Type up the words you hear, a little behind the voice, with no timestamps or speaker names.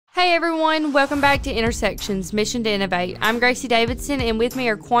Hey everyone, welcome back to Intersections, Mission to Innovate. I'm Gracie Davidson, and with me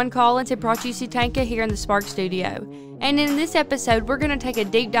are Kuan Collins and Prachi here in the Spark Studio. And in this episode, we're going to take a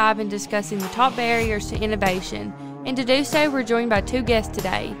deep dive in discussing the top barriers to innovation. And to do so, we're joined by two guests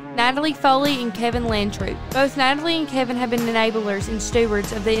today, Natalie Foley and Kevin Landtroop. Both Natalie and Kevin have been enablers and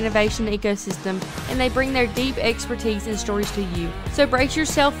stewards of the innovation ecosystem, and they bring their deep expertise and stories to you. So brace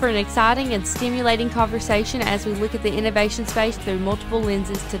yourself for an exciting and stimulating conversation as we look at the innovation space through multiple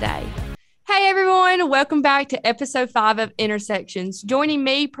lenses today. Hey everyone, welcome back to episode 5 of Intersections. Joining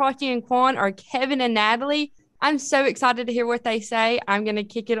me, Prachi and Kuan, are Kevin and Natalie. I'm so excited to hear what they say. I'm going to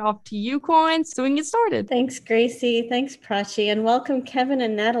kick it off to you, Kuan, so we can get started. Thanks, Gracie. Thanks, Prachi. And welcome, Kevin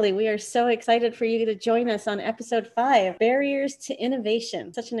and Natalie. We are so excited for you to join us on episode 5, Barriers to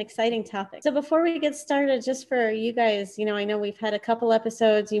Innovation. Such an exciting topic. So before we get started, just for you guys, I know we've had a couple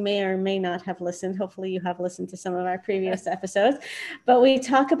episodes. You may or may not have listened. Hopefully you have listened to some of our previous episodes. But we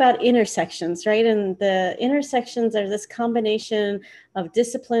talk about intersections, right? And the intersections are this combination of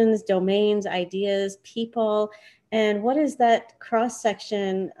disciplines, domains, ideas, people. And what is that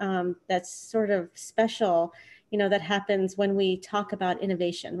cross-section that's sort of special, that happens when we talk about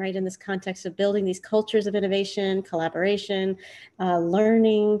innovation, right? In this context of building these cultures of innovation, collaboration,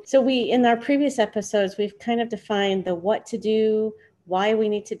 learning. So in our previous episodes, we've kind of defined the what to do, why we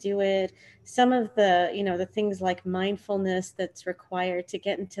need to do it, some of the, the things like mindfulness that's required to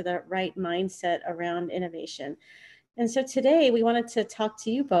get into the right mindset around innovation. And so today we wanted to talk to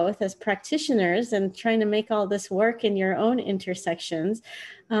you both as practitioners and trying to make all this work in your own intersections.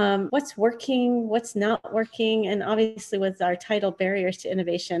 What's working, what's not working, and obviously with our title, Barriers to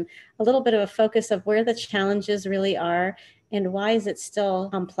Innovation, a little bit of a focus of where the challenges really are and why is it still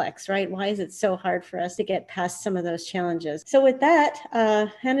complex, right? Why is it so hard for us to get past some of those challenges? So with that,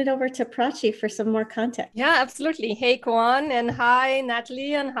 hand it over to Prachi for some more context. Yeah, absolutely. Hey, Kuan, and hi,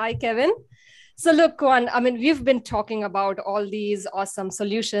 Natalie, and hi, Kevin. So look, Kuan, we've been talking about all these awesome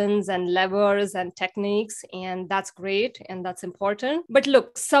solutions and levers and techniques, and that's great and that's important. But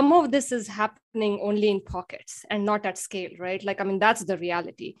look, some of this is happening only in pockets and not at scale, right? That's the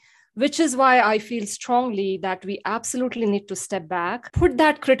reality, which is why I feel strongly that we absolutely need to step back, put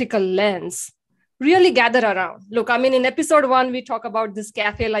that critical lens, really gather around. Look, in episode 1, we talk about this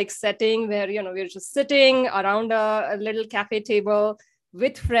cafe-like setting where, we're just sitting around a little cafe table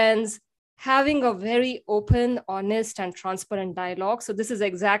with friends, having a very open, honest, and transparent dialogue. So this is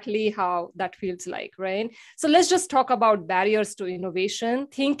exactly how that feels like, right? So let's just talk about barriers to innovation.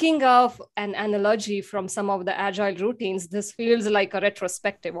 Thinking of an analogy from some of the agile routines, this feels like a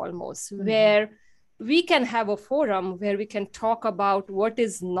retrospective almost, where we can have a forum where we can talk about what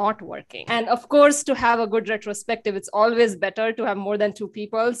is not working. And of course, to have a good retrospective, it's always better to have more than 2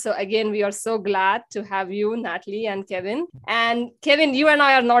 people. So again, we are so glad to have you, Natalie and Kevin. And Kevin, you and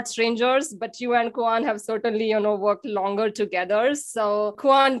I are not strangers, but you and Kuan have certainly, worked longer together. So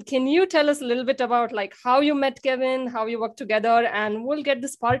Kuan, can you tell us a little bit about how you met Kevin, how you worked together, and we'll get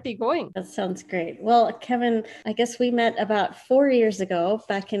this party going. That sounds great. Well, Kevin, I guess we met about 4 years ago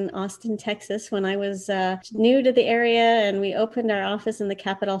back in Austin, Texas, when I was new to the area and we opened our office in the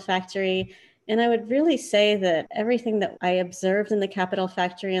Capital Factory. And I would really say that everything that I observed in the Capital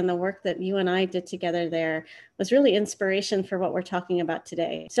Factory and the work that you and I did together there was really inspiration for what we're talking about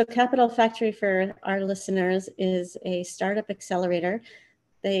today. So Capital Factory, for our listeners, is a startup accelerator.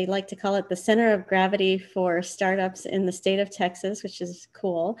 They like to call it the center of gravity for startups in the state of Texas, which is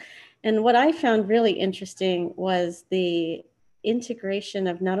cool. And what I found really interesting was the integration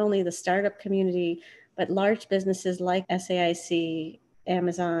of not only the startup community, but large businesses like SAIC,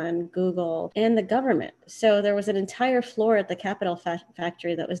 Amazon, Google, and the government. So there was an entire floor at the Capital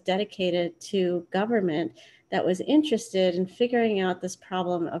Factory that was dedicated to government that was interested in figuring out this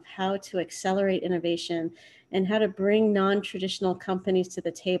problem of how to accelerate innovation and how to bring non-traditional companies to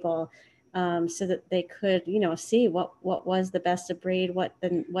the table so that they could, see what was the best of breed, what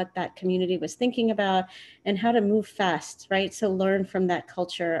that community was thinking about, and how to move fast, right? So learn from that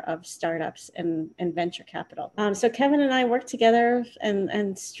culture of startups and venture capital. So Kevin and I worked together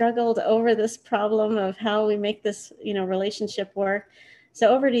and struggled over this problem of how we make this, relationship work.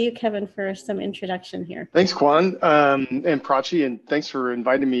 So over to you, Kevin, for some introduction here. Thanks, Kuan and Prachi, and thanks for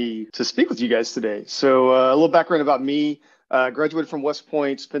inviting me to speak with you guys today. So a little background about me. Graduated from West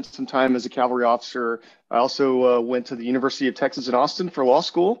Point, spent some time as a cavalry officer. I also went to the University of Texas in Austin for law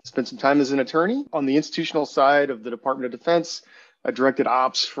school, spent some time as an attorney. On the institutional side of the Department of Defense, I directed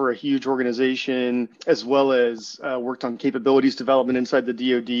ops for a huge organization, as well as worked on capabilities development inside the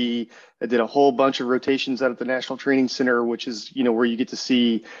DoD. I did a whole bunch of rotations out at the National Training Center, which is, where you get to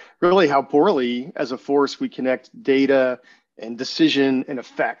see really how poorly as a force we connect data and decision and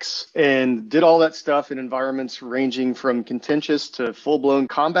effects, and did all that stuff in environments ranging from contentious to full-blown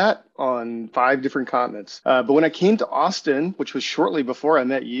combat on 5 different continents. But when I came to Austin, which was shortly before I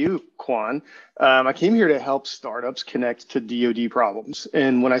met you, Kuan, I came here to help startups connect to DoD problems.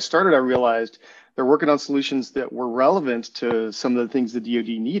 And when I started, I realized they're working on solutions that were relevant to some of the things the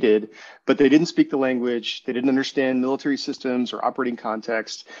DoD needed, but they didn't speak the language, they didn't understand military systems or operating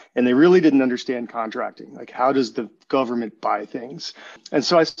context, and they really didn't understand contracting. Like, how does the government buy things? And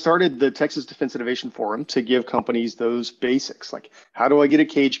so I started the Texas Defense Innovation Forum to give companies those basics, like, how do I get a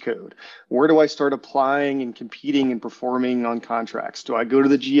cage code? Where do I start applying and competing and performing on contracts? Do I go to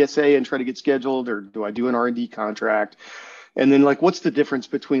the GSA and try to get scheduled, or do I do an R&D contract? And then, like, what's the difference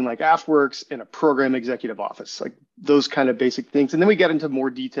between like AFWorks and a program executive office? Like, those kind of basic things. And then we get into more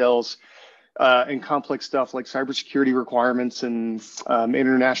details and complex stuff like cybersecurity requirements and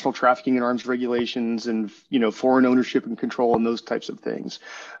international trafficking and arms regulations and, foreign ownership and control and those types of things.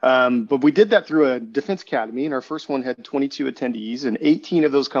 But we did that through a defense academy, and our first one had 22 attendees, and 18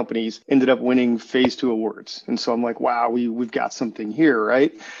 of those companies ended up winning phase 2 awards. And so I'm like, wow, we've got something here,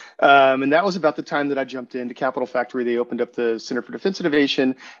 right? And that was about the time that I jumped into Capital Factory. They opened up the Center for Defense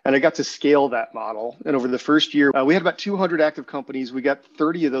Innovation, and I got to scale that model. And over the first year, we had about 200 active companies. We got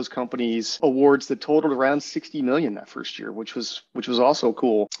 30 of those companies awards that totaled around 60 million that first year, which was also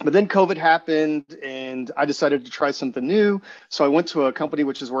cool. But then COVID happened, and I decided to try something new. So I went to a company,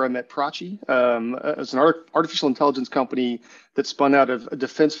 which is where I met Prachi. It's an artificial intelligence company that spun out of a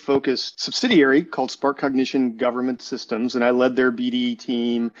defense-focused subsidiary called Spark Cognition Government Systems, and I led their BD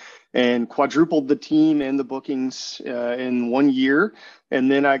team and quadrupled the team and the bookings in 1 year. And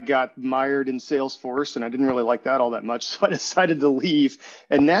then I got mired in Salesforce, and I didn't really like that all that much, so I decided to leave.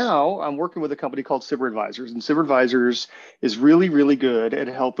 And now I'm working with a company called Cyber Advisors, and Cyber Advisors is really, really good at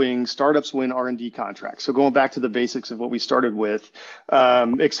helping startups win R&D contracts. So going back to the basics of what we started with,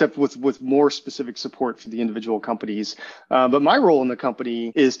 except with more specific support for the individual companies. But my role in the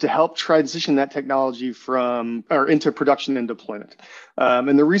company is to help transition that technology into production and deployment.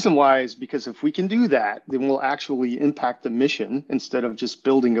 And the reason why is because if we can do that, then we'll actually impact the mission instead of just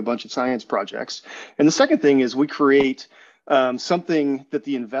building a bunch of science projects. And the second thing is we create something that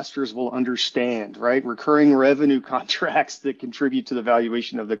the investors will understand, right? Recurring revenue contracts that contribute to the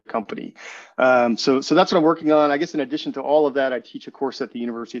valuation of the company. So that's what I'm working on. I guess in addition to all of that, I teach a course at the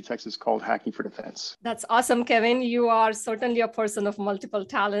University of Texas called Hacking for Defense. That's awesome, Kevin. You are certainly a person of multiple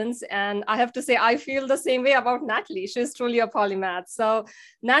talents. And I have to say, I feel the same way about Natalie. She's truly a polymath. So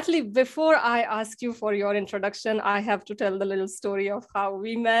Natalie, before I ask you for your introduction, I have to tell the little story of how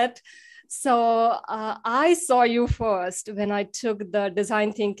we met. So I saw you first when I took the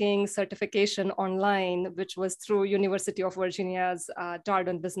design thinking certification online, which was through University of Virginia's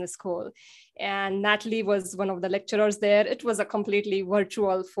Darden Business School. And Natalie was one of the lecturers there. It was a completely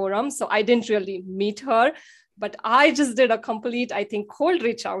virtual forum, so I didn't really meet her, but I just did a complete, I think, cold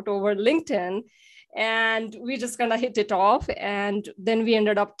reach out over LinkedIn. And we just kind of hit it off. And then we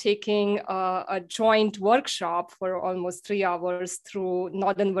ended up taking a joint workshop for almost 3 hours through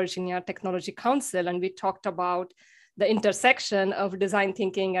Northern Virginia Technology Council. And we talked about the intersection of design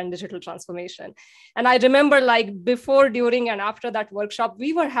thinking and digital transformation. And I remember, like, before, during, and after that workshop,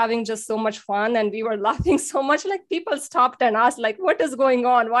 we were having just so much fun and we were laughing so much, like people stopped and asked, like, what is going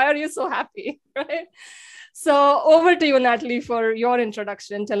on? Why are you so happy? Right? So over to you, Natalie, for your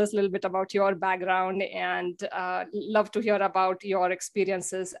introduction. Tell us a little bit about your background, and love to hear about your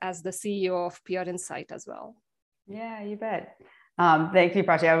experiences as the CEO of Peer Insight as well. Yeah, you bet. Thank you,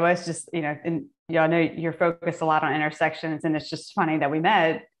 Prachi. I was just, and y'all know you're focused a lot on intersections, and it's just funny that we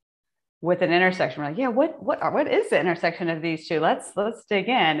met with an intersection. We're like, yeah, what is the intersection of these two? Let's dig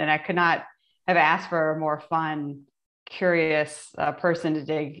in. And I could not have asked for a more fun, curious person to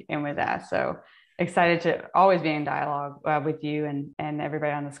dig in with that. So excited to always be in dialogue with you and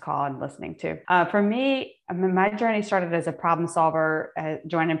everybody on this call and listening to. For me, my journey started as a problem solver,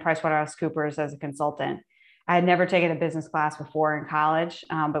 joining PricewaterhouseCoopers as a consultant. I had never taken a business class before in college,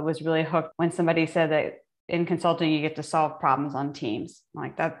 but was really hooked when somebody said that in consulting, you get to solve problems on teams.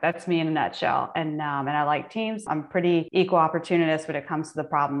 Like that's me in a nutshell. And I like teams. I'm pretty equal opportunist when it comes to the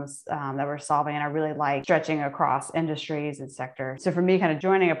problems that we're solving. And I really like stretching across industries and sectors. So for me, kind of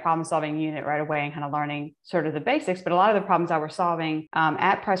joining a problem solving unit right away and kind of learning sort of the basics, but a lot of the problems I were solving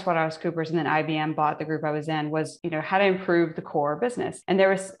at PricewaterhouseCoopers and then IBM bought the group I was in was, how to improve the core business. And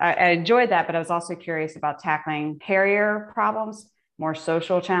I enjoyed that, but I was also curious about tackling hairier problems, more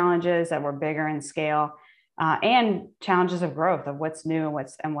social challenges that were bigger in scale. And challenges of growth, of what's new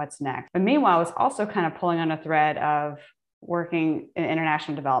and what's next. But meanwhile, I was also kind of pulling on a thread of working in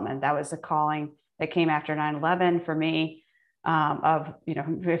international development. That was a calling that came after 9/11 for me. of,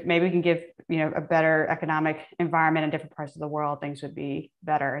 if maybe we can give, a better economic environment in different parts of the world, things would be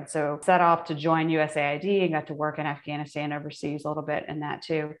better. And so set off to join USAID and got to work in Afghanistan overseas a little bit in that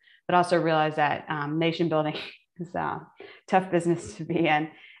too, but also realized that nation building is a tough business to be in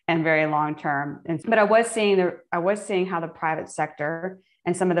and very long-term. But I was seeing how the private sector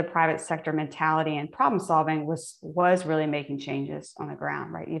and some of the private sector mentality and problem solving was really making changes on the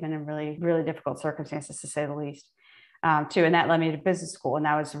ground, right? Even in really, really difficult circumstances, to say the least. Too. And that led me to business school. And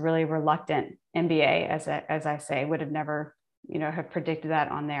I was really reluctant. MBA, as I say, would have never, have predicted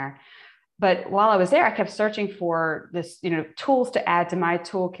that on there. But while I was there, I kept searching for this, tools to add to my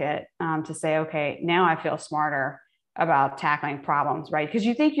toolkit to say, okay, now I feel smarter about tackling problems, right? Because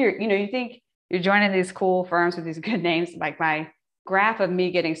you think you're joining these cool firms with these good names. Like my graph of me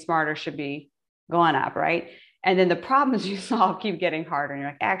getting smarter should be going up, right? And then the problems you solve keep getting harder. And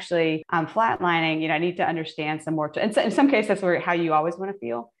you're like, actually, I'm flatlining. I need to understand some more. In some cases, that's how you always want to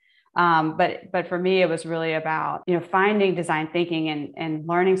feel. But for me, it was really about, finding design thinking and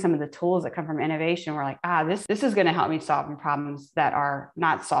learning some of the tools that come from innovation. We're like, this is going to help me solve problems that are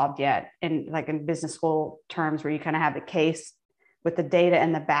not solved yet. And like in business school terms, where you kind of have the case with the data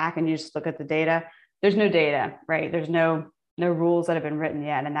in the back and you just look at the data. There's no data, right? There's no rules that have been written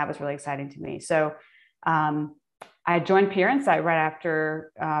yet. And that was really exciting to me. So I joined Peer Insight right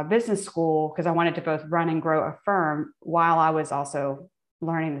after business school because I wanted to both run and grow a firm while I was also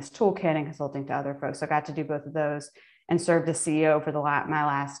learning this toolkit and consulting to other folks. So I got to do both of those and served as CEO for my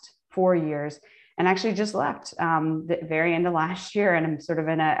last 4 years, and actually just left the very end of last year. And I'm sort of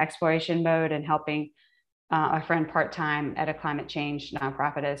in an exploration mode and helping a friend part-time at a climate change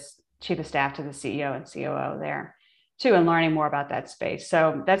nonprofit as chief of staff to the CEO and COO there too, and learning more about that space.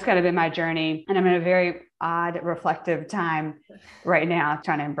 So that's kind of been my journey. And I'm in a very odd, reflective time right now,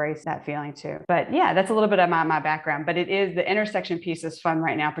 trying to embrace that feeling too. But yeah, that's a little bit of my background, but it is the intersection piece is fun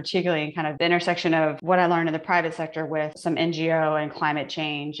right now, particularly in kind of the intersection of what I learned in the private sector with some NGO and climate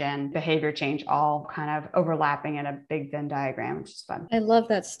change and behavior change, all kind of overlapping in a big Venn diagram, which is fun. I love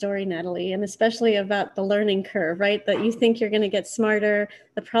that story, Natalie, and especially about the learning curve, right? That you think you're going to get smarter,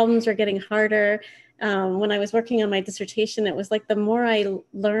 the problems are getting harder. When I was working on my dissertation, it was like the more I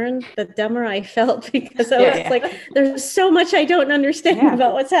learned, the dumber I felt because I was like, there's so much I don't understand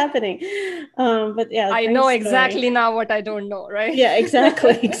about what's happening. But yeah, I know exactly now what I don't know, right? Yeah,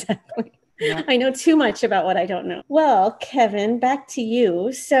 exactly. Yeah. I know too much about what I don't know. Well, Kevin, back to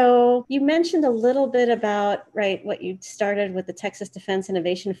you. So you mentioned a little bit about, right, what you started with the Texas Defense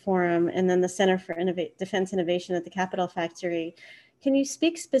Innovation Forum and then the Center for Defense Innovation at the Capitol Factory. Can you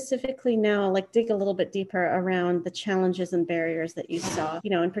speak specifically now, like dig a little bit deeper around the challenges and barriers that you saw,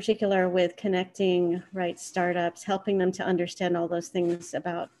 in particular with connecting, right, startups, helping them to understand all those things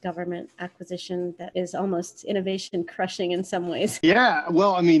about government acquisition that is almost innovation crushing in some ways? Yeah,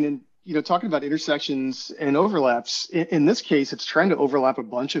 well, I mean, talking about intersections and overlaps, in this case, it's trying to overlap a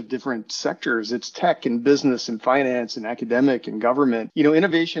bunch of different sectors. It's tech and business and finance and academic and government.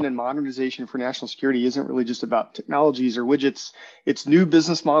 Innovation and modernization for national security isn't really just about technologies or widgets. It's new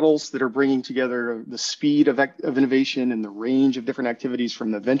business models that are bringing together the speed of innovation and the range of different activities from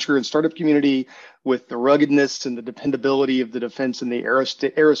the venture and startup community with the ruggedness and the dependability of the defense and the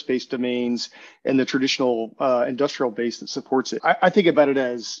aerospace domains and the traditional industrial base that supports it. I think about it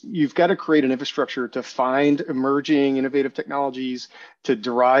as you've got to create an infrastructure to find emerging innovative technologies, to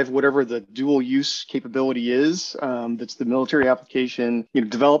derive whatever the dual use capability is, that's the military application,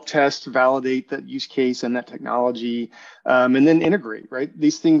 develop, test, validate that use case and that technology, and then integrate, right?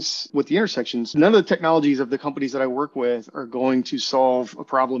 These things with the intersections, none of the technologies of the companies that I work with are going to solve a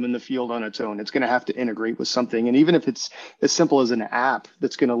problem in the field on its own. It's going to have to integrate with something. And even if it's as simple as an app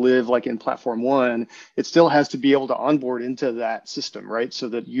that's going to live like in platform one, it still has to be able to onboard into that system, right? So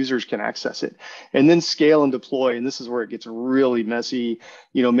that users can access it and then scale and deploy. And this is where it gets really messy,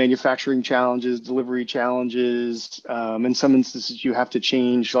 manufacturing challenges, delivery challenges. In some instances, you have to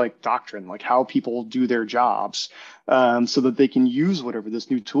change like doctrine, like how people do their jobs. So that they can use whatever this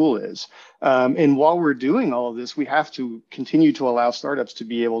new tool is. And while we're doing all of this, we have to continue to allow startups to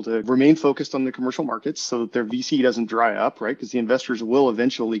be able to remain focused on the commercial markets so that their VC doesn't dry up, right? Because the investors will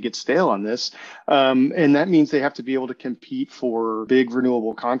eventually get stale on this. And that means they have to be able to compete for big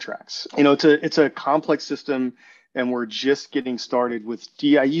renewable contracts. It's a complex system. and we're just getting started with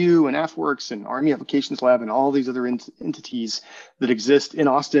DIU and AFWorks and Army Applications Lab and all these other entities that exist in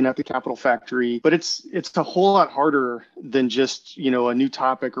Austin at the Capitol Factory. But it's a whole lot harder than just, a new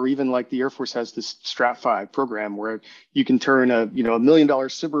topic, or even like the Air Force has this Strat 5 program where you can turn a $1 million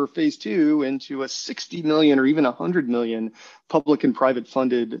SBIR phase 2 into a 60 million or even 100 million public and private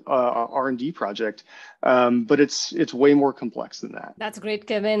funded R&D project. But it's way more complex than that. That's great,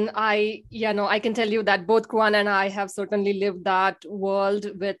 Kevin. I can tell you that both Kuan and I have certainly lived that world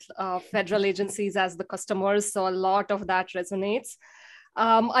with federal agencies as the customers. So a lot of that resonates.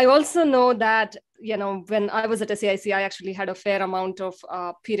 I also know that, when I was at SAIC, I actually had a fair amount of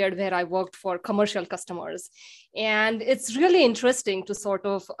period where I worked for commercial customers. And it's really interesting to sort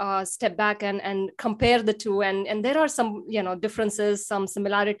of step back and compare the two. And there are some, differences, some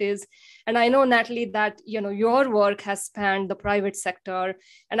similarities. And I know, Natalie, that, your work has spanned the private sector.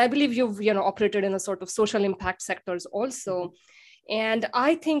 And I believe you've, operated in a sort of social impact sectors also. And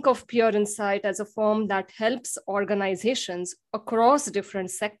I think of Pure Insight as a firm that helps organizations across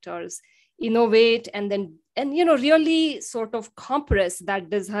different sectors innovate and really sort of compress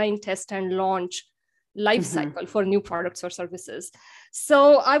that design, test, and launch life cycle for new products or services.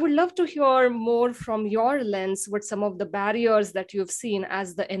 So I would love to hear more from your lens with some of the barriers that you've seen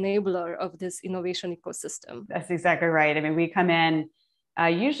as the enabler of this innovation ecosystem. That's exactly right. I mean, we come in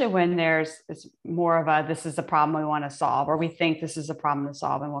usually when there's more of this is a problem we want to solve, or we think this is a problem to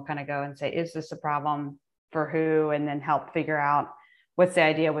solve, and we'll kind of go and say, is this a problem for who? And then help figure out what's the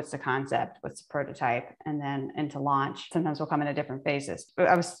idea, what's the concept, what's the prototype, and then into launch. Sometimes we'll come into different phases. But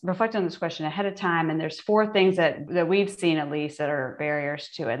I was reflecting on this question ahead of time, and there's 4 things that we've seen at least that are barriers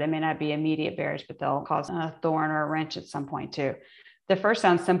to it. They may not be immediate barriers, but they'll cause a thorn or a wrench at some point too. The first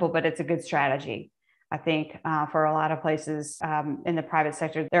sounds simple, but it's a good strategy. I think for a lot of places in the private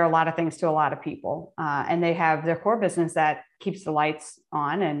sector, there are a lot of things to a lot of people, and they have their core business that keeps the lights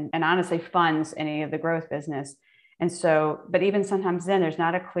on and honestly funds any of the growth business. And so, but even sometimes then there's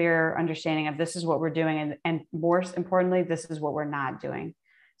not a clear understanding of this is what we're doing. And more importantly, this is what we're not doing.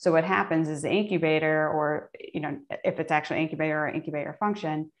 So what happens is the incubator, or, if it's actually incubator or incubator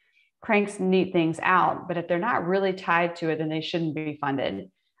function, cranks neat things out, but if they're not really tied to it, then they shouldn't be funded.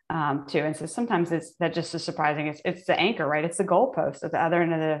 Too. And so sometimes that just is surprising. It's the anchor, right? It's the goalpost at the other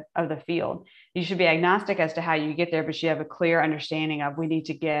end of the field. You should be agnostic as to how you get there, but you have a clear understanding of we need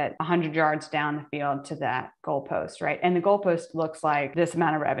to get 100 yards down the field to that goalpost, right? And the goalpost looks like this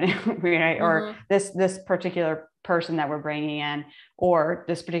amount of revenue, right? Or this particular person that we're bringing in, or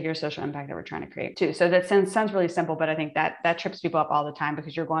this particular social impact that we're trying to create too. So that sounds really simple, but I think that trips people up all the time,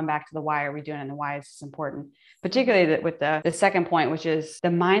 because you're going back to the why are we doing it and the why is this important, particularly with the second point, which is the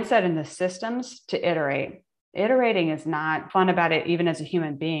mindset and the systems to iterate. Iterating is not fun about it, even as a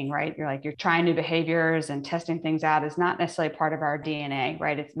human being, right? You're trying new behaviors and testing things out is not necessarily part of our DNA,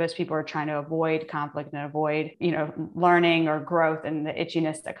 right? Most people are trying to avoid conflict and avoid, learning or growth and the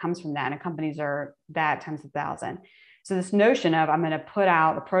itchiness that comes from that. And companies are that times 1,000. So this notion of I'm going to put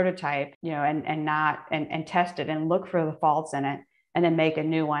out a prototype, and test it and look for the faults in it, and then make a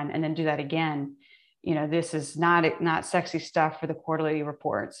new one and then do that again. This is not sexy stuff for the quarterly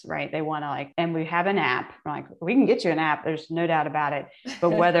reports, right? They want to and we have an app. We're like, we can get you an app. There's no doubt about it. But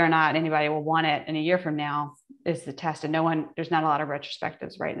whether or not anybody will want it in a year from now is the test. And there's not a lot of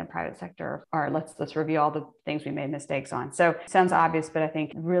retrospectives, right, in the private sector. Or let's review all the things we made mistakes on. So it sounds obvious, but I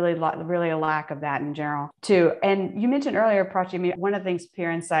think really a lack of that in general too. And you mentioned earlier, Prachi, one of the things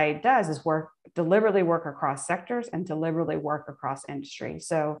Pure Insight does is deliberately work across sectors and deliberately work across industry.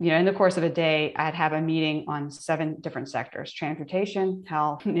 So, in the course of a day, I'd have a meeting on 7 different sectors: transportation,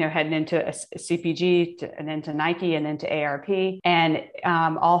 health, heading into a CPG, and then to Nike, and then to ARP, and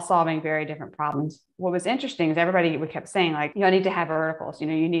all solving very different problems. What was interesting is we kept saying, I need to have verticals. You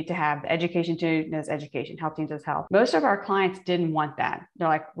need to have the education team does education, health team does health. Most of our clients didn't want that. They're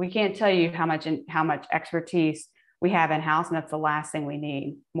like, we can't tell you how much expertise we have in-house, and that's the last thing we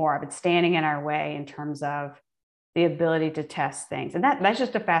need more of. It's standing in our way in terms of the ability to test things. And that's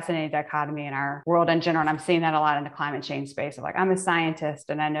just a fascinating dichotomy in our world in general. And I'm seeing that a lot in the climate change space of I'm a scientist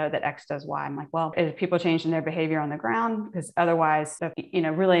and I know that X does Y. I'm like, well, is people changing their behavior on the ground? Because otherwise,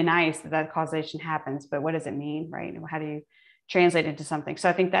 really nice that causation happens, but what does it mean, right? How do you translate into something? So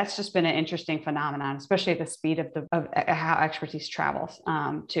I think that's just been an interesting phenomenon, especially at the speed of how expertise travels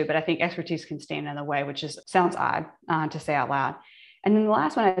too. But I think expertise can stand in the way, which sounds odd to say out loud. And then the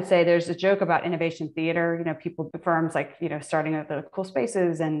last one I'd say, there's a joke about innovation theater. Firms starting at the cool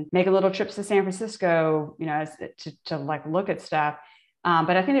spaces and making little trips to San Francisco, to look at stuff.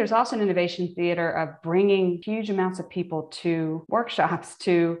 But I think there's also an innovation theater of bringing huge amounts of people to workshops,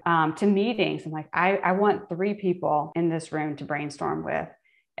 to meetings. I'm like, I want 3 people in this room to brainstorm with.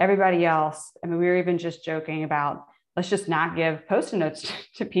 Everybody else, I mean, we were even just joking about, let's just not give Post-it notes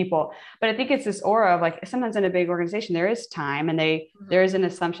to people. But I think it's this aura of like, sometimes in a big organization, there is time, and there is an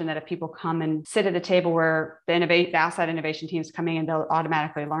assumption that if people come and sit at the table where the outside innovation team is coming in, they'll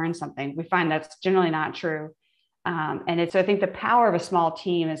automatically learn something. We find that's generally not true. So I think the power of a small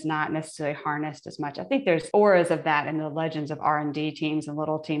team is not necessarily harnessed as much. I think there's auras of that in the legends of R&D teams and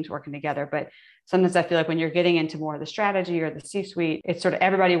little teams working together. But sometimes I feel like when you're getting into more of the strategy or the C-suite, it's sort of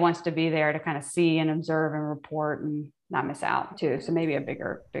everybody wants to be there to kind of see and observe and report and not miss out too. So maybe a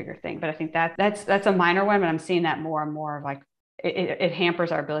bigger thing. But I think that's a minor one, but I'm seeing that more and more of like, it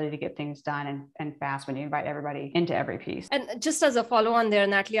hampers our ability to get things done and fast when you invite everybody into every piece. And just as a follow on there,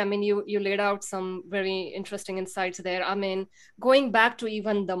 Natalie, I mean, you laid out some very interesting insights there. I mean, going back to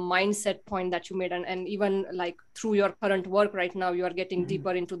even the mindset point that you made, and even like through your current work right now, you are getting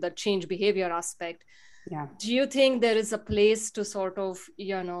deeper into the change behavior aspect. Yeah. Do you think there is a place to sort of,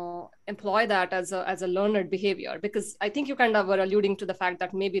 employ that as a learned behavior? Because I think you kind of were alluding to the fact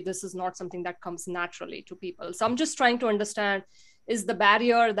that maybe this is not something that comes naturally to people. So I'm just trying to understand, is the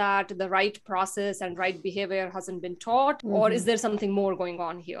barrier that the right process and right behavior hasn't been taught, or is there something more going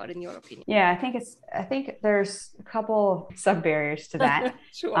on here in your opinion? Yeah, I think there's a couple sub barriers to that.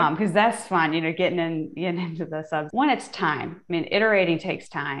 Sure. Because that's fun, getting into the subs. One, it's time. I mean, iterating takes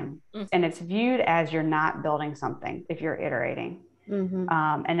time, and it's viewed as you're not building something if you're iterating.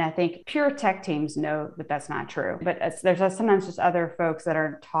 And I think pure tech teams know that that's not true, but there's sometimes just other folks that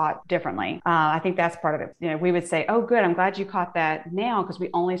are taught differently. I think that's part of it. We would say, oh, good, I'm glad you caught that now because we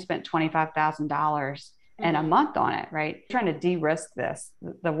only spent $25,000 and a month on it, right? Trying to de-risk this.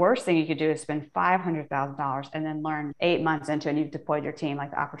 The worst thing you could do is spend $500,000 and then learn 8 months into it and you've deployed your team,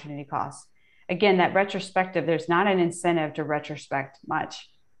 like the opportunity costs. Again, that retrospective, there's not an incentive to retrospect much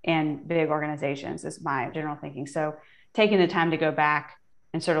in big organizations is my general thinking. So taking the time to go back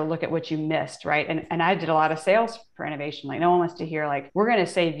and sort of look at what you missed, right? And I did a lot of sales for innovation. Like no one wants to hear like, we're going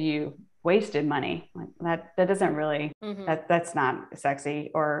to save you wasted money. Like that doesn't really, that's not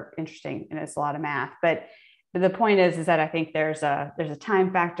sexy or interesting. And it's a lot of math. But the point is that I think there's a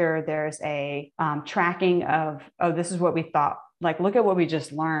time factor. There's a tracking of, oh, this is what we thought. Like, look at what we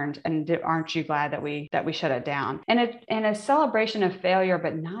just learned. And aren't you glad that we shut it down? And a celebration of failure,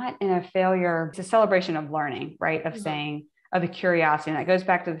 but not in a failure. It's a celebration of learning, right? Of saying, of the curiosity. And that goes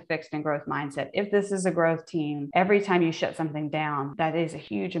back to the fixed and growth mindset. If this is a growth team, every time you shut something down, that is a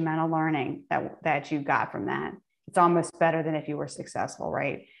huge amount of learning that you got from that. It's almost better than if you were successful,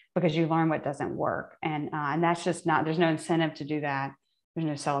 right? Because you learn what doesn't work. And that's just not, there's no incentive to do that. There's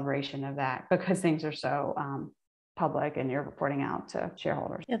no celebration of that because things are so public and you're reporting out to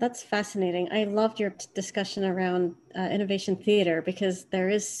shareholders. Yeah, that's fascinating. I loved your discussion around innovation theater because there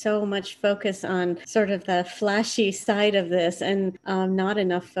is so much focus on sort of the flashy side of this and not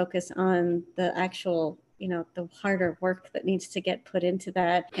enough focus on the actual the harder work that needs to get put into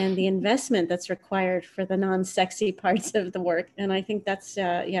that and the investment that's required for the non-sexy parts of the work. And I think that's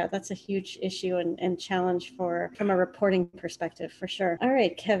a huge issue and challenge from a reporting perspective for sure. All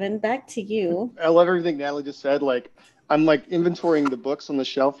right, Kevin, back to you. I love everything Natalie just said. Like I'm like inventorying the books on the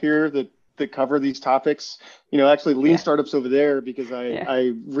shelf here that cover these topics. Actually Lean Startups over there because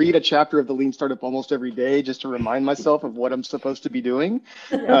I read a chapter of the Lean Startup almost every day just to remind myself of what I'm supposed to be doing.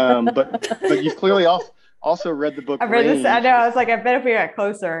 But you've clearly also read the book. I've read this. I know. I was like, I bet if we got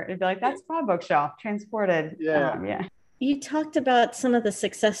closer, it'd be like, that's my bookshelf transported. Yeah. You talked about some of the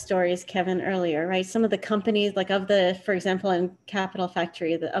success stories, Kevin, earlier, right? Some of the companies, like for example, in Capital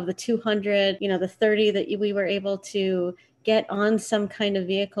Factory, of the 200, the 30 that we were able to get on some kind of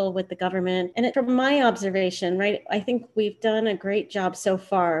vehicle with the government. And from my observation, right, I think we've done a great job so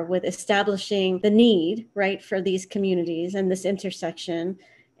far with establishing the need, right, for these communities and this intersection.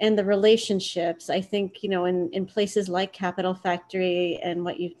 And the relationships, I think, in places like Capital Factory and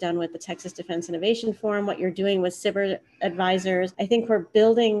what you've done with the Texas Defense Innovation Forum, what you're doing with cyber advisors, I think we're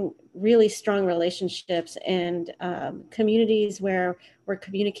building really strong relationships and communities where we're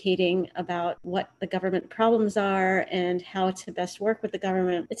communicating about what the government problems are and how to best work with the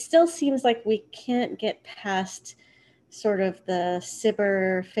government. It still seems like we can't get past sort of the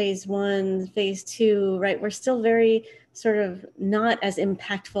cyber phase 1, phase 2, right? We're still very sort of not as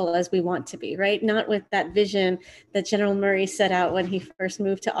impactful as we want to be, right? Not with that vision that General Murray set out when he first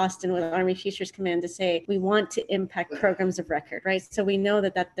moved to Austin with Army Futures Command to say, we want to impact programs of record, right? So we know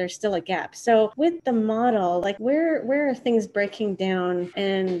that there's still a gap. So with the model, like where are things breaking down,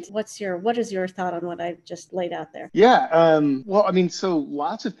 and what is your thought on what I've just laid out there? Yeah, well, I mean, so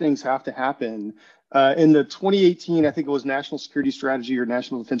lots of things have to happen. In the 2018, I think it was National Security Strategy or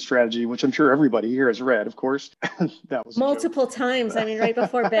National Defense Strategy, which I'm sure everybody here has read, of course. That was multiple times. I mean, right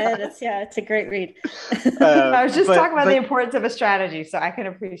before bed. It's a great read. I was just talking about the importance of a strategy, so I can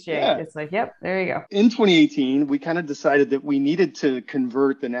appreciate it. It's like, yep, there you go. In 2018, we kind of decided that we needed to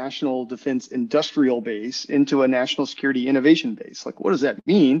convert the National Defense Industrial Base into a National Security Innovation Base. Like, what does that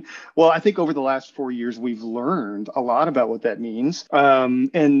mean? Well, I think over the last 4 years, we've learned a lot about what that means. And,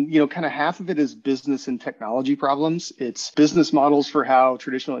 kind of half of it is business and technology problems. It's business models for how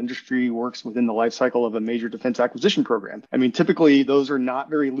traditional industry works within the life cycle of a major defense acquisition program. I mean, typically those are not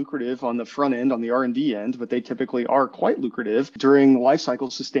very lucrative on the front end, on the R&D end, but they typically are quite lucrative during life cycle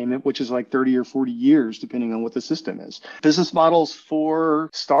sustainment, which is like 30 or 40 years, depending on what the system is. Business models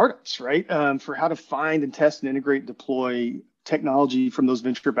for startups, right? For how to find and test and integrate, deploy technology from those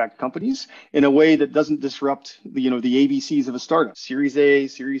venture-backed companies in a way that doesn't disrupt the ABCs of a startup. Series A,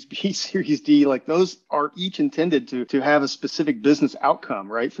 Series B, Series D, like those are each intended to have a specific business outcome,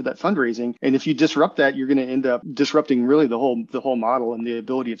 right, for that fundraising. And if you disrupt that, you're going to end up disrupting really the whole model and the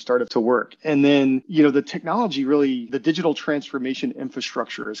ability of startup to work. And then, the technology, really, the digital transformation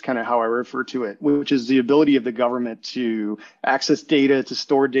infrastructure is kind of how I refer to it, which is the ability of the government to access data, to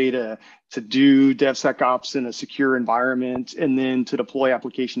store data, to do DevSecOps in a secure environment, and then to deploy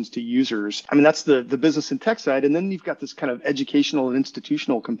applications to users. I mean, that's the business and tech side. And then you've got this kind of educational and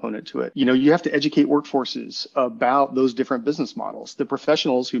institutional component to it. You have to educate workforces about those different business models, the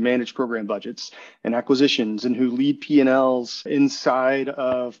professionals who manage program budgets and acquisitions and who lead P&Ls inside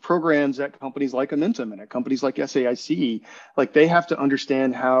of programs at companies like Amentum and at companies like SAIC. Like, they have to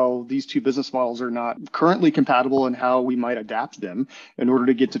understand how these two business models are not currently compatible and how we might adapt them in order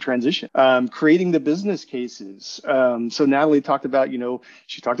to get to transition. Creating the business cases. So Natalie talked about,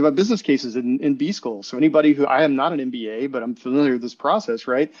 she talked about business cases in B school. So anybody I am not an MBA, but I'm familiar with this process,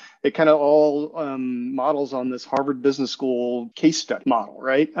 right? It kind of all models on this Harvard Business School case study model,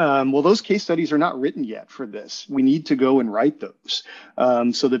 right? Well, those case studies are not written yet for this. We need to go and write those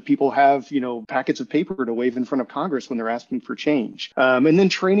so that people have, packets of paper to wave in front of Congress when they're asking for change. And then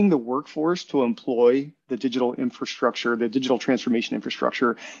training the workforce to employ the digital infrastructure, the digital transformation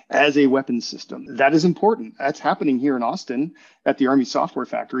infrastructure as a weapons system. That is important. That's happening here in Austin at the Army Software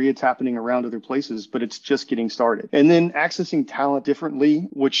Factory. It's happening around other places, but it's just getting started. And then accessing talent differently,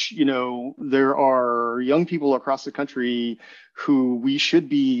 which, there are young people across the country who we should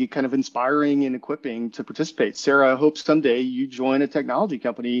be kind of inspiring and equipping to participate. Sarah, I hope someday you join a technology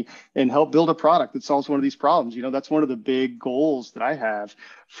company and help build a product that solves one of these problems. That's one of the big goals that I have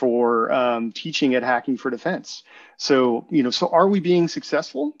for teaching at Hacking for Defense. So, so are we being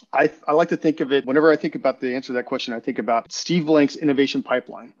successful? I like to think of it, whenever I think about the answer to that question, I think about Steve Blank's innovation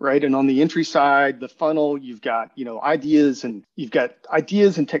pipeline, right? And on the entry side, the funnel, you've got, ideas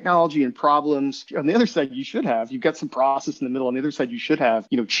and technology and problems. On the other side, you've got some process in the middle. On the other side, you should have,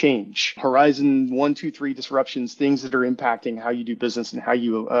 change, horizon 1, 2, 3 disruptions, things that are impacting how you do business and how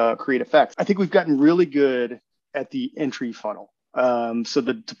you create effects. I think we've gotten really good at the entry funnel. So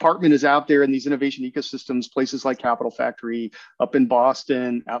the department is out there in these innovation ecosystems, places like Capital Factory, up in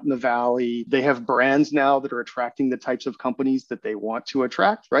Boston, out in the Valley. They have brands now that are attracting the types of companies that they want to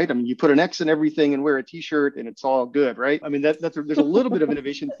attract, right? I mean, you put an X in everything and wear a T-shirt and it's all good, right? I mean, there's a little bit of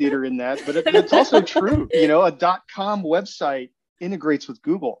innovation theater in that, but it's also true. A .com website integrates with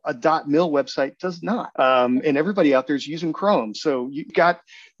Google. A .mil website does not. And everybody out there is using Chrome. So you've got,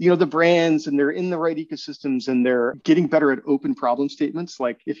 the brands, and they're in the right ecosystems, and they're getting better at open problem statements.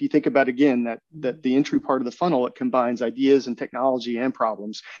 Like, if you think about, again, that the entry part of the funnel, it combines ideas and technology and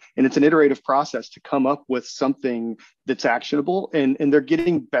problems. And it's an iterative process to come up with something that's actionable. And they're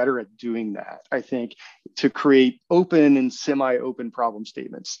getting better at doing that, I think, to create open and semi-open problem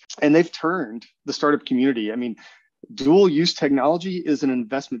statements. And they've turned the startup community. I mean, dual use technology is an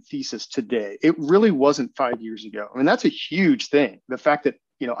investment thesis today. It really wasn't 5 years ago. I mean, that's a huge thing. The fact that,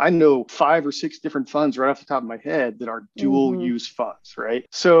 I know 5 or 6 different funds right off the top of my head that are dual use funds, right?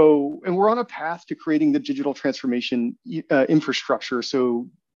 So, and we're on a path to creating the digital transformation infrastructure. So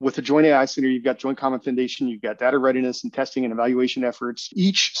with the Joint AI Center, you've got Joint Common Foundation, you've got data readiness and testing and evaluation efforts.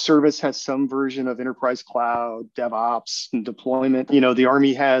 Each service has some version of enterprise cloud, DevOps, and deployment. The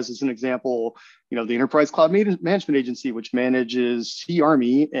Army has, as an example, the Enterprise Cloud Management Agency, which manages C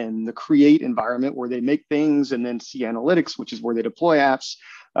Army and the create environment where they make things, and then C Analytics, which is where they deploy apps.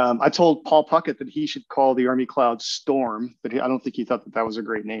 I told Paul Puckett that he should call the Army Cloud Storm, but I don't think he thought that was a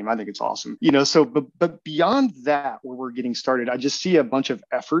great name. I think it's awesome. But beyond that, where we're getting started, I just see a bunch of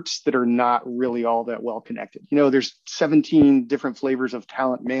efforts that are not really all that well connected. There's 17 different flavors of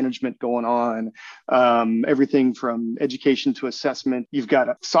talent management going on, everything from education to assessment. You've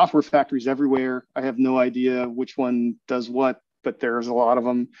got software factories everywhere. I have no idea which one does what, but there's a lot of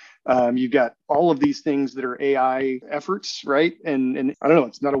them. You've got all of these things that are AI efforts, right? And I don't know,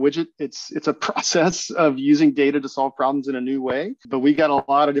 it's not a widget. It's a process of using data to solve problems in a new way. But we got a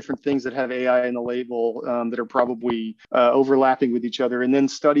lot of different things that have AI in the label that are probably overlapping with each other. And then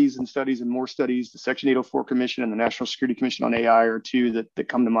studies and studies and more studies. The Section 804 Commission and the National Security Commission on AI are two that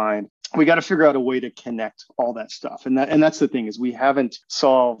come to mind. We got to figure out a way to connect all that stuff. And that's the thing, is we haven't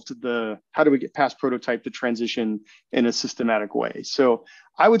solved how do we get past prototype to transition in a systematic way. So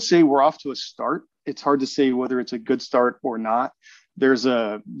I would say we're off to a start. It's hard to say whether it's a good start or not. There's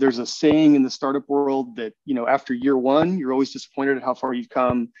a saying in the startup world that, after year one, you're always disappointed at how far you've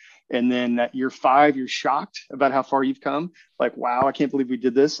come. And then at year 5, you're shocked about how far you've come. Like, wow, I can't believe we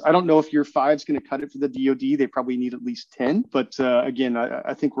did this. I don't know if year 5 is going to cut it for the DoD. They probably need at least 10. But again,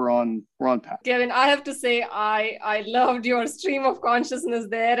 I think we're on path. Kevin, I have to say, I loved your stream of consciousness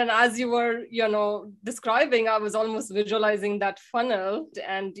there. And as you were, describing, I was almost visualizing that funnel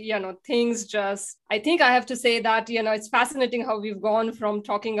and, things just, I think I have to say that, it's fascinating how we've gone from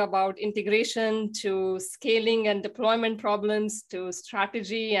talking about integration to scaling and deployment problems to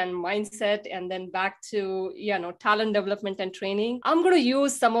strategy and mindset, and then back to, talent development and training. I'm going to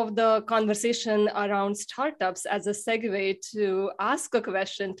use some of the conversation around startups as a segue to ask a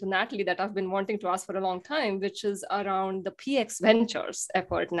question to Natalie that I've been wanting to ask for a long time, which is around the PX Ventures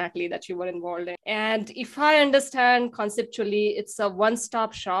effort, Natalie, that you were involved in. And if I understand conceptually, it's a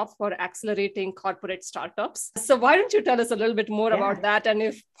one-stop shop for accelerating corporate startups. So why don't you tell us a little bit more about that? And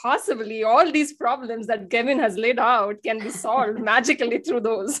if possibly all these problems that Kevin has laid out can be solved magically through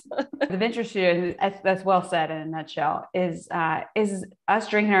those. The venture studio, that's well said in a nutshell, is us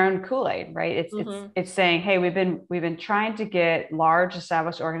drinking our own Kool-Aid, right? It's saying, hey, we've been trying to get large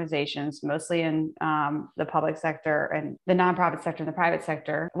established organizations, mostly in the public sector and the nonprofit sector and the private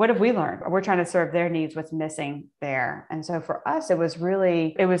sector. What have we learned? We're trying to serve their needs, what's missing there. And so for us, it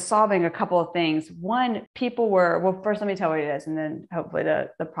was solving a couple of things. One, first let me tell what it is, and then hopefully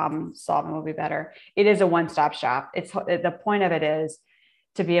the problem solving will be better. It is a one-stop shop. The point of it is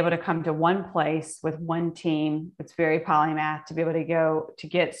to be able to come to one place with one team. It's very polymath, to be able to go to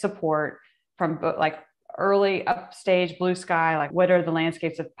get support from like early upstage blue sky, like what are the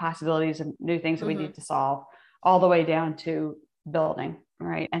landscapes of possibilities and new things that we need to solve, all the way down to building,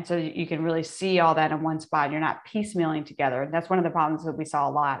 right? And so you can really see all that in one spot. You're not piecemealing together. And that's one of the problems that we saw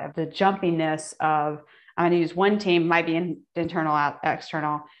a lot of, the jumpiness of, I'm going to use one team, might be internal, out,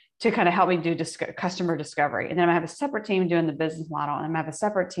 external, to kind of help me do customer discovery. And then I'm gonna have a separate team doing the business model, and I'm gonna have a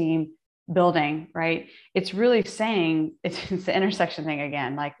separate team building, right? It's really saying, it's the intersection thing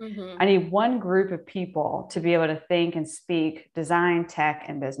again. Like I need one group of people to be able to think and speak design, tech,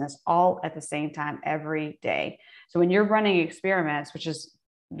 and business all at the same time every day. So when you're running experiments, which is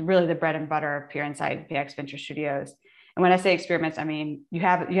really the bread and butter up here inside PX Venture Studios. And when I say experiments, I mean, you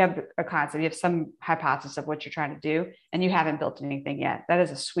have a concept, you have some hypothesis of what you're trying to do, and you haven't built anything yet. That is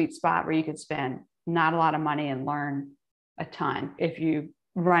a sweet spot where you could spend not a lot of money and learn a ton if you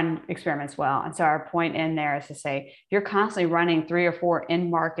run experiments well. And so our point in there is to say, you're constantly running 3 or 4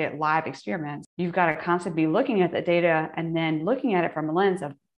 in-market live experiments. You've got to constantly be looking at the data and then looking at it from a lens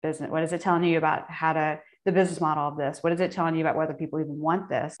of business. What is it telling you about the business model of this? What is it telling you about whether people even want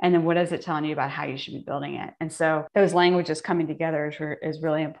this? And then what is it telling you about how you should be building it? And so those languages coming together is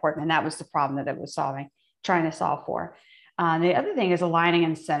really important. And that was the problem that it was trying to solve for. The other thing is aligning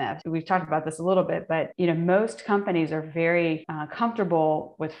incentives. We've talked about this a little bit, but most companies are very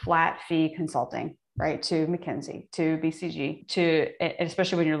comfortable with flat fee consulting, right? To McKinsey, to BCG,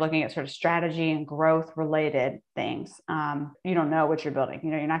 especially when you're looking at sort of strategy and growth related things. You don't know what you're building.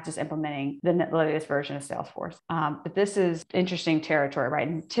 You're not just implementing the latest version of Salesforce. But this is interesting territory, right?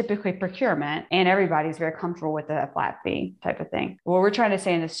 And typically procurement, and everybody's very comfortable with the flat fee type of thing. What we're trying to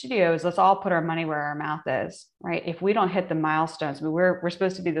say in the studio is let's all put our money where our mouth is, right? If we don't hit the milestones, we're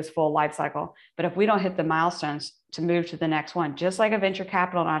supposed to be this full life cycle, but if we don't hit the milestones to move to the next one, just like a venture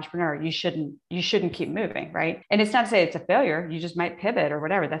capital entrepreneur, you shouldn't keep moving, right? And it's not to say it's a failure. You just might pivot or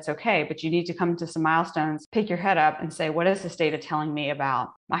whatever. That's okay. But you need to come to some milestones, pick your head up and say, what is this data telling me about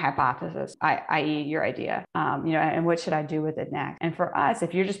my hypothesis, i.e. your idea, and what should I do with it next? And for us,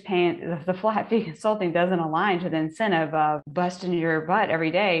 if you're just paying, the flat fee consulting doesn't align to the incentive of busting your butt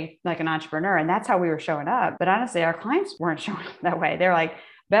every day like an entrepreneur. And that's how we were showing up. But honestly, our clients weren't showing up that way. They're like,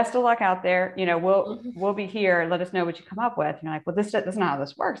 best of luck out there. We'll be here. Let us know what you come up with. And you're like, well, that's not how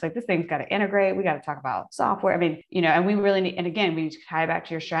this works. Like, this thing's got to integrate. We got to talk about software. I mean, and we really need, and again, we need to tie back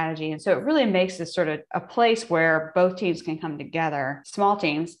to your strategy. And so it really makes this sort of a place where both teams can come together, small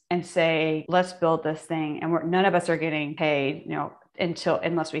teams, and say, let's build this thing. And none of us are getting paid,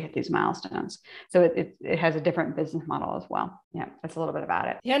 unless we hit these milestones. So it has a different business model as well. Yeah, that's a little bit about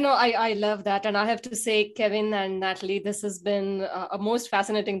it. Yeah, no, I love that. And I have to say, Kevin and Natalie, this has been a most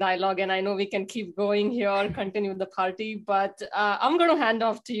fascinating dialogue. And I know we can keep going here, continue the party, but I'm going to hand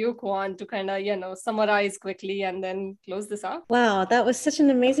off to you, Kuan, to kind of, summarize quickly and then close this up. Wow, that was such an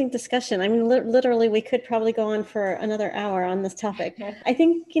amazing discussion. I mean, literally, we could probably go on for another hour on this topic. I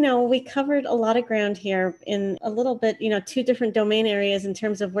think, we covered a lot of ground here in a little bit, 2 different domain areas in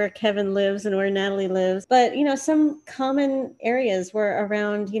terms of where Kevin lives and where Natalie lives. But, some common areas were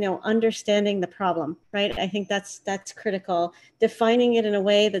around, understanding the problem, right? I think that's critical. Defining it in a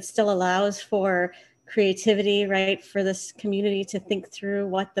way that still allows for creativity, right? For this community to think through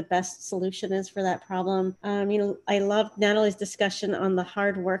what the best solution is for that problem. I loved Natalie's discussion on the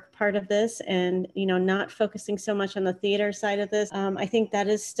hard work part of this and, not focusing so much on the theater side of this. I think that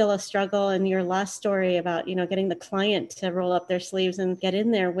is still a struggle. And your last story about, getting the client to roll up their sleeves and get in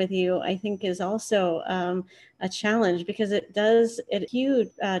there with you, I think is also a challenge, because it does a huge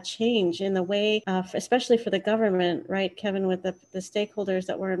change in the way, especially for the government, right, Kevin, with the stakeholders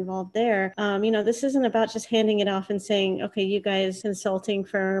that were involved there. This isn't about just handing it off and saying, okay, you guys, consulting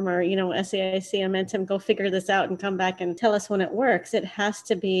firm or, SAIC, Amentum, go figure this out and come back and tell us when it works. It has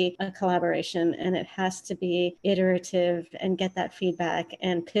to be a collaboration, and it has to be iterative and get that feedback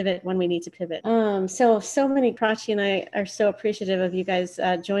and pivot when we need to pivot. So many, Prachi and I are so appreciative of you guys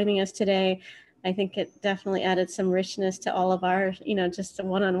joining us today. I think it definitely added some richness to all of our, just the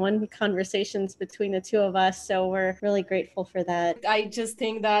one-on-one conversations between the two of us. So we're really grateful for that. I just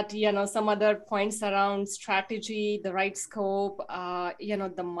think that, some other points around strategy, the right scope,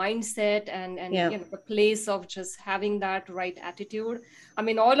 the mindset and the place of just having that right attitude. I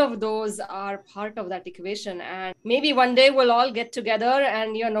mean, all of those are part of that equation. And maybe one day we'll all get together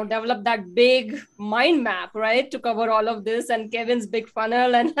and, develop that big mind map, right, to cover all of this and Kevin's big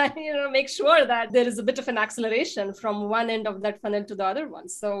funnel and, make sure that there is a bit of an acceleration from one end of that funnel to the other one.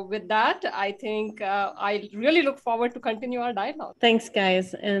 So with that, I think I really look forward to continue our dialogue. Thanks,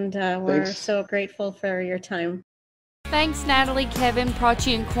 guys. And we're so grateful for your time. Thanks, Natalie, Kevin,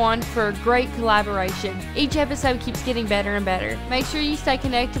 Prachi, and Kuan for a great collaboration. Each episode keeps getting better and better. Make sure you stay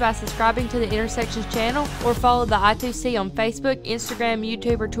connected by subscribing to the Intersections channel or follow the I2C on Facebook, Instagram,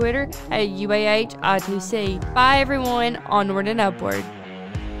 YouTube, or Twitter at UAH I2C. Bye, everyone. Onward and upward.